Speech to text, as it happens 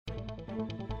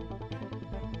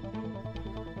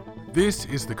This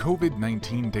is the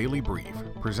COVID-19 Daily Brief,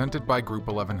 presented by Group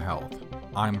 11 Health.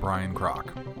 I'm Brian Kroc.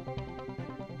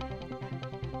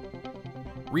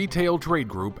 Retail Trade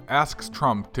Group asks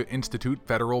Trump to institute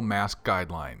federal mask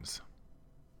guidelines.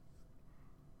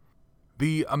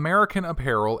 The American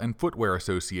Apparel and Footwear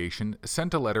Association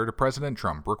sent a letter to President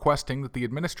Trump requesting that the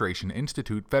administration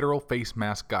institute federal face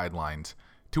mask guidelines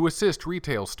to assist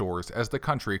retail stores as the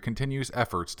country continues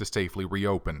efforts to safely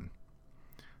reopen.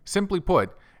 Simply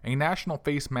put, a national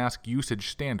face mask usage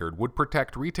standard would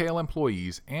protect retail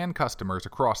employees and customers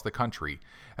across the country,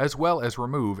 as well as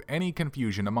remove any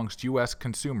confusion amongst U.S.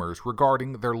 consumers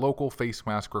regarding their local face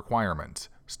mask requirements,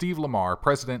 Steve Lamar,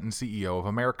 President and CEO of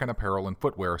American Apparel and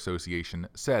Footwear Association,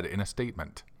 said in a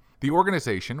statement. The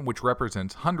organization, which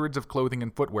represents hundreds of clothing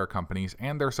and footwear companies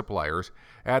and their suppliers,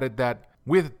 added that,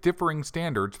 with differing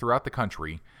standards throughout the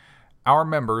country, our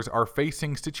members are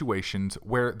facing situations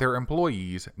where their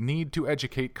employees need to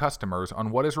educate customers on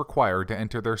what is required to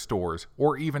enter their stores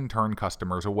or even turn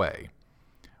customers away.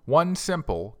 One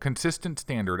simple, consistent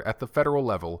standard at the federal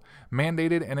level,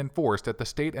 mandated and enforced at the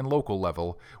state and local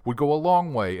level, would go a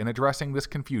long way in addressing this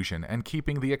confusion and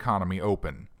keeping the economy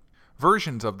open.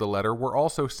 Versions of the letter were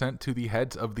also sent to the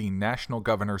heads of the National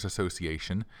Governors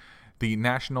Association, the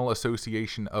National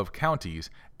Association of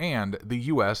Counties, and the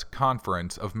U.S.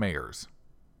 Conference of Mayors.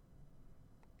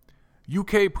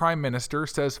 UK Prime Minister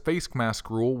says face mask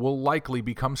rule will likely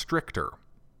become stricter.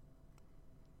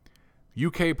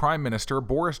 UK Prime Minister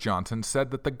Boris Johnson said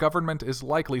that the government is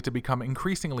likely to become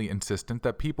increasingly insistent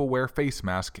that people wear face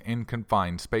masks in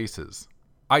confined spaces.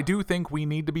 I do think we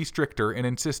need to be stricter in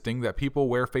insisting that people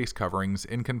wear face coverings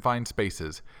in confined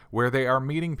spaces where they are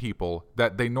meeting people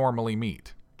that they normally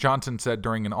meet, Johnson said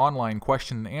during an online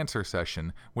question and answer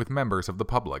session with members of the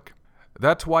public.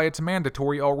 That's why it's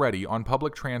mandatory already on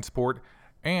public transport,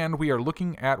 and we are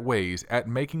looking at ways at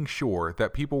making sure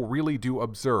that people really do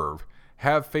observe,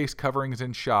 have face coverings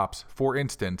in shops, for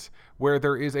instance, where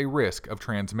there is a risk of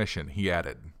transmission, he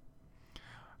added.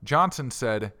 Johnson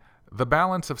said, "The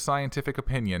balance of scientific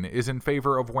opinion is in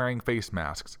favor of wearing face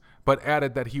masks," but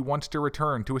added that he wants to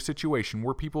return to a situation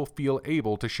where people feel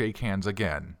able to shake hands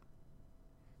again.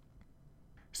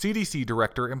 CDC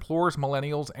director implores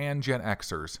millennials and Gen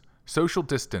Xers, social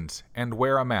distance and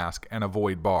wear a mask and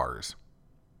avoid bars.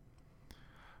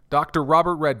 Dr.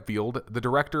 Robert Redfield, the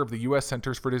director of the U.S.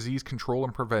 Centers for Disease Control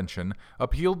and Prevention,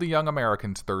 appealed to young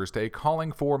Americans Thursday,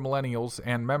 calling for millennials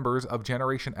and members of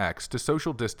Generation X to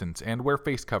social distance and wear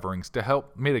face coverings to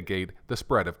help mitigate the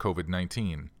spread of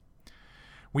COVID-19.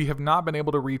 "We have not been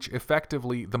able to reach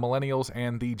effectively the millennials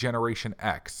and the Generation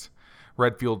X,"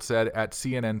 Redfield said at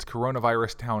CNN's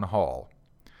Coronavirus Town Hall.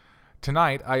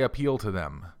 "Tonight, I appeal to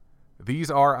them. These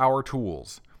are our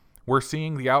tools. We're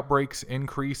seeing the outbreaks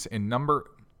increase in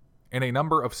a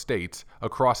number of states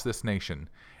across this nation,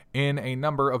 in a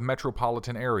number of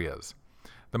metropolitan areas.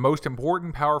 The most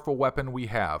important, powerful weapon we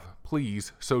have,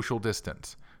 please social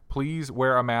distance. Please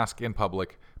wear a mask in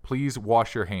public. Please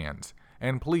wash your hands.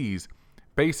 And please,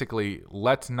 basically,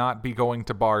 let's not be going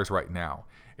to bars right now.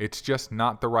 It's just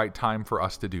not the right time for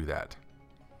us to do that."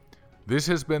 This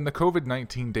has been the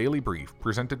COVID-19 Daily Brief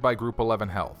presented by Group 11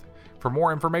 Health. For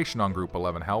more information on Group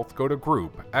 11 Health, go to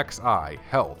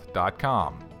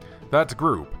groupxihealth.com. That's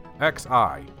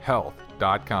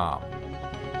groupxihealth.com.